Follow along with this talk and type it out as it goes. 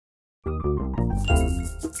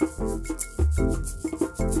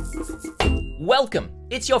Welcome!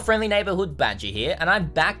 It's your friendly neighborhood Badger here, and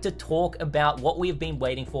I'm back to talk about what we have been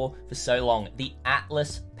waiting for so long, the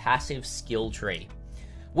Atlas passive skill tree.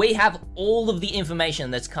 We have all of the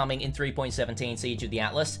information that's coming in 3.17 Siege of the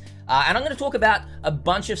Atlas, and I'm going to talk about a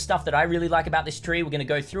bunch of stuff that I really like about this tree. We're going to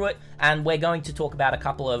go through it, and we're going to talk about a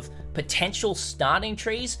couple of potential starting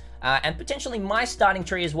trees, and potentially my starting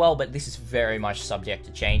tree as well, but this is very much subject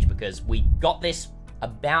to change because we got this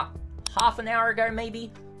about half an hour ago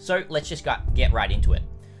maybe, so let's just get right into it.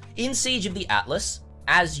 In Siege of the Atlas,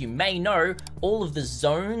 as you may know, all of the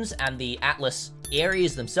zones and the Atlas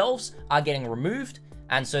areas themselves are getting removed,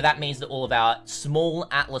 and so that means that all of our small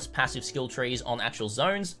Atlas passive skill trees on actual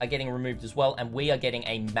zones are getting removed as well, and we are getting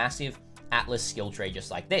a massive Atlas skill tree just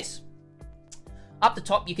like this. Up the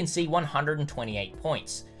top, you can see 128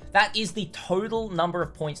 points. That is the total number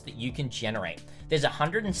of points that you can generate. There's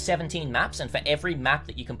 117 maps, and for every map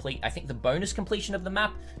that you complete, I think the bonus completion of the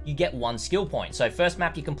map, you get 1 skill point. So first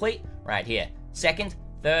map you complete, right here. Second,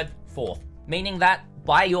 third, fourth. Meaning that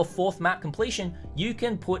by your 4th map completion, you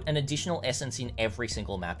can put an additional essence in every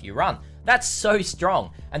single map you run. That's so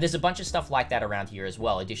strong. And there's a bunch of stuff like that around here as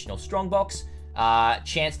well. Additional strongbox,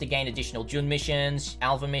 chance to gain additional Jun missions,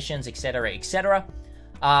 Alpha missions, etc., etc.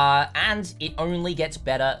 And it only gets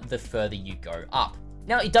better the further you go up.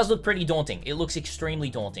 Now, it does look pretty daunting. It looks extremely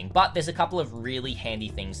daunting, but there's a couple of really handy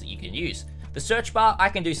things that you can use. The search bar, I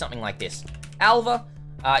can do something like this. Alva,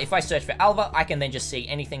 if I search for Alva, I can then just see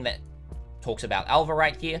anything that talks about Alva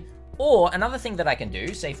right here. Or another thing that I can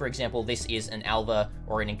do, say for example, this is an Alva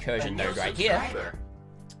or an incursion node right here.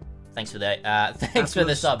 Thanks for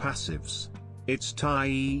the sub. Passives. It's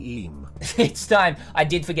time. It's time. I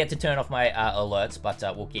did forget to turn off my alerts, but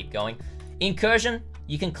we'll keep going. Incursion,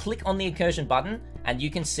 you can click on the incursion button and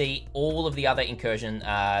you can see all of the other incursion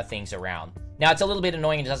things around. Now, it's a little bit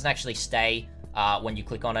annoying. It doesn't actually stay when you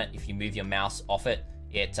click on it. If you move your mouse off it,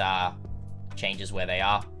 it changes where they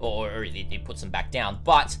are, or it puts them back down.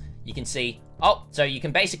 But you can see, oh, so you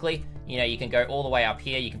can basically, you can go all the way up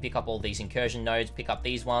here. You can pick up all these incursion nodes, pick up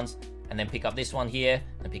these ones, and then pick up this one here,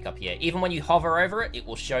 and pick up here. Even when you hover over it, it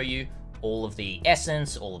will show you all of the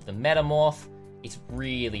essence, all of the metamorph. It's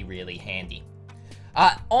really, really handy.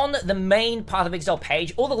 On the main Path of Exile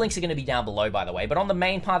page, all the links are going to be down below, by the way, but on the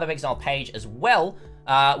main Path of Exile page as well,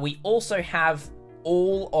 we also have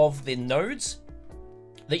all of the nodes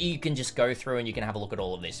that you can just go through and you can have a look at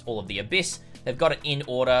all of this. All of the Abyss, they've got it in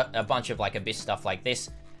order, a bunch of like Abyss stuff like this,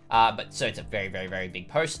 so it's a very, very, very big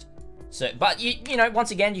post. So, but you know,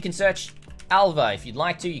 once again, you can search Alva if you'd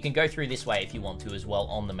like to. You can go through this way if you want to as well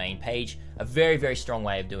on the main page. A very, very strong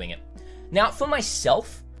way of doing it. Now, for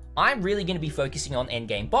myself, I'm really going to be focusing on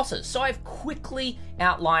endgame bosses. So I've quickly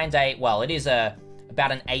outlined well, it is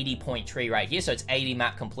about an 80-point tree right here. So it's 80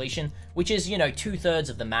 map completion, which is, 2/3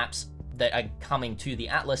 of the maps that are coming to the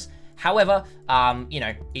Atlas. However,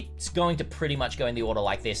 it's going to pretty much go in the order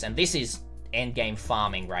like this. And this is endgame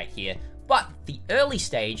farming right here. But the early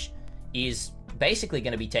stage is basically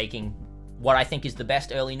going to be taking what I think is the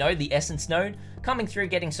best early node, the Essence node, coming through,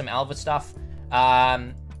 getting some Alva stuff,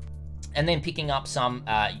 and then picking up some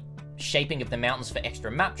shaping of the mountains for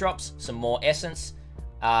extra map drops, some more Essence,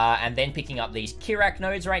 and then picking up these Kirak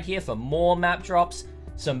nodes right here for more map drops,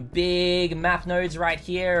 some big map nodes right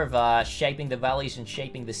here of shaping the valleys and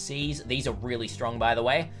shaping the seas. These are really strong, by the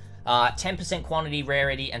way. 10% quantity,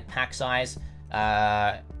 rarity, and pack size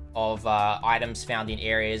of items found in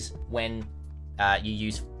areas when you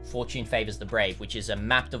use Fortune Favors the Brave, which is a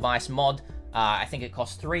map device mod. I think it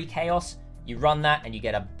costs 3 chaos. You run that and you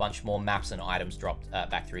get a bunch more maps and items dropped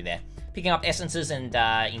back through there. Picking up essences and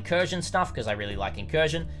incursion stuff, because I really like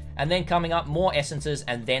incursion, and then coming up more essences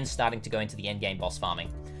and then starting to go into the endgame boss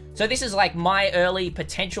farming. So this is like my early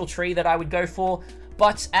potential tree that I would go for,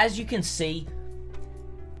 but as you can see,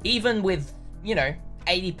 even with,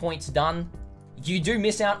 80 points done, you do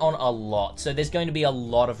miss out on a lot. So there's going to be a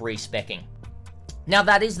lot of respecking. Now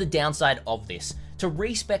that is the downside of this. To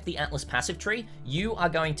respec the Atlas passive tree, you are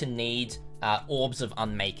going to need Orbs of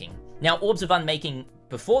Unmaking. Now, Orbs of Unmaking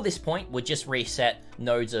before this point would just reset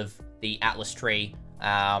nodes of the Atlas tree,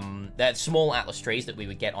 the small Atlas trees that we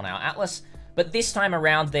would get on our Atlas, but this time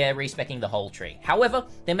around they're respecking the whole tree. However,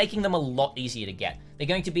 they're making them a lot easier to get. They're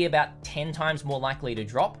going to be about 10 times more likely to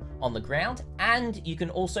drop on the ground, and you can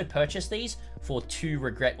also purchase these for 2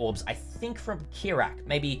 Regret Orbs, I think from Kirak.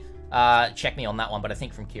 Maybe check me on that one, but I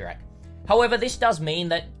think from Kirak. However, this does mean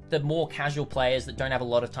that the more casual players that don't have a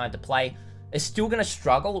lot of time to play are still going to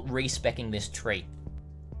struggle respecking this tree.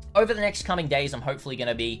 Over the next coming days, I'm hopefully going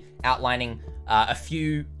to be outlining a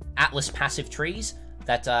few Atlas passive trees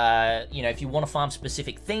that, you know, if you want to farm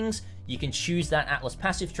specific things, you can choose that Atlas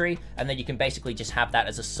passive tree, and then you can basically just have that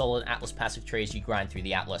as a solid Atlas passive tree as you grind through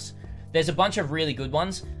the Atlas. There's a bunch of really good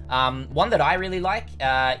ones. One that I really like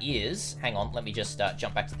is... Hang on, let me just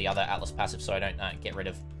jump back to the other Atlas passive so I don't get rid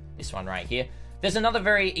of this one right here. There's another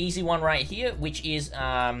very easy one right here, which is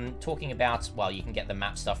talking about, well, you can get the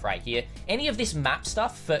map stuff right here. Any of this map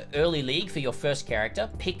stuff for early league for your first character,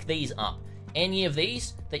 pick these up. Any of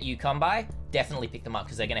these that you come by, definitely pick them up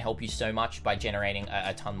because they're going to help you so much by generating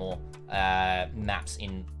a ton more maps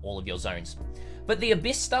in all of your zones. But the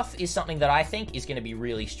Abyss stuff is something that I think is going to be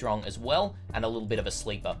really strong as well, and a little bit of a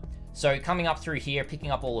sleeper. So coming up through here,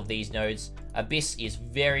 picking up all of these nodes, Abyss is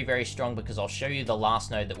very, very strong because I'll show you the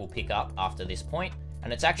last node that we'll pick up after this point,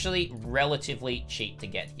 and it's actually relatively cheap to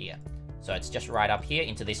get here. So it's just right up here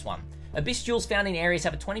into this one. Abyss jewels found in areas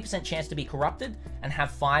have a 20% chance to be corrupted and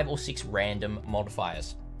have 5 or 6 random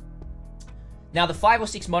modifiers. Now the 5 or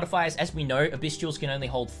 6 modifiers, as we know, Abyss jewels can only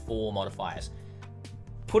hold 4 modifiers.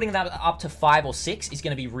 Putting that up to 5 or 6 is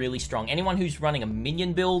going to be really strong. Anyone who's running a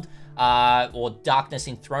minion build or Darkness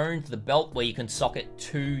Enthroned, the belt where you can socket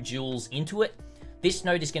 2 jewels into it, this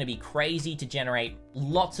node is going to be crazy to generate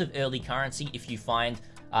lots of early currency if you find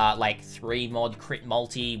like 3 mod crit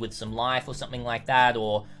multi with some life or something like that,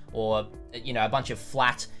 or you know, a bunch of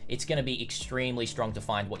flat. It's going to be extremely strong to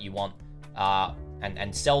find what you want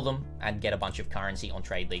and sell them and get a bunch of currency on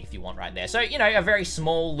Trade League if you want right there. So, you know, a very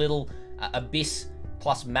small little Abyss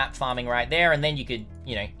plus map farming right there, and then you could,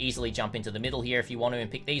 you know, easily jump into the middle here if you want to and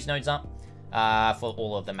pick these nodes up for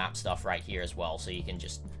all of the map stuff right here as well. So you can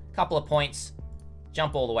just, a couple of points,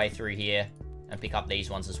 jump all the way through here and pick up these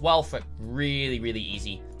ones as well for really, really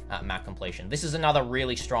easy map completion. This is another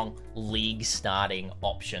really strong league starting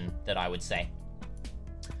option that I would say.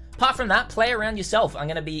 Apart from that, play around yourself. I'm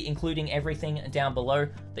going to be including everything down below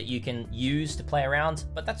that you can use to play around,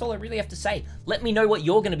 but that's all I really have to say. Let me know what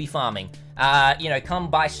you're going to be farming. You know,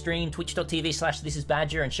 come by stream,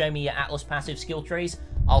 twitch.tv/thisisbadger, and show me your Atlas passive skill trees.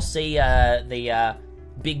 I'll see the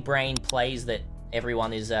big brain plays that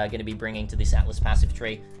everyone is going to be bringing to this Atlas passive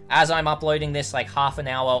tree. As I'm uploading this like half an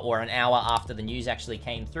hour or an hour after the news actually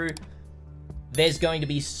came through, there's going to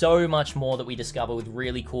be so much more that we discover with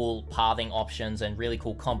really cool pathing options and really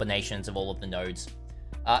cool combinations of all of the nodes.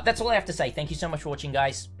 That's all I have to say. Thank you so much for watching,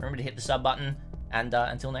 guys. Remember to hit the sub button, and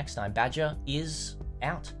until next time, Badger is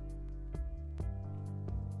out.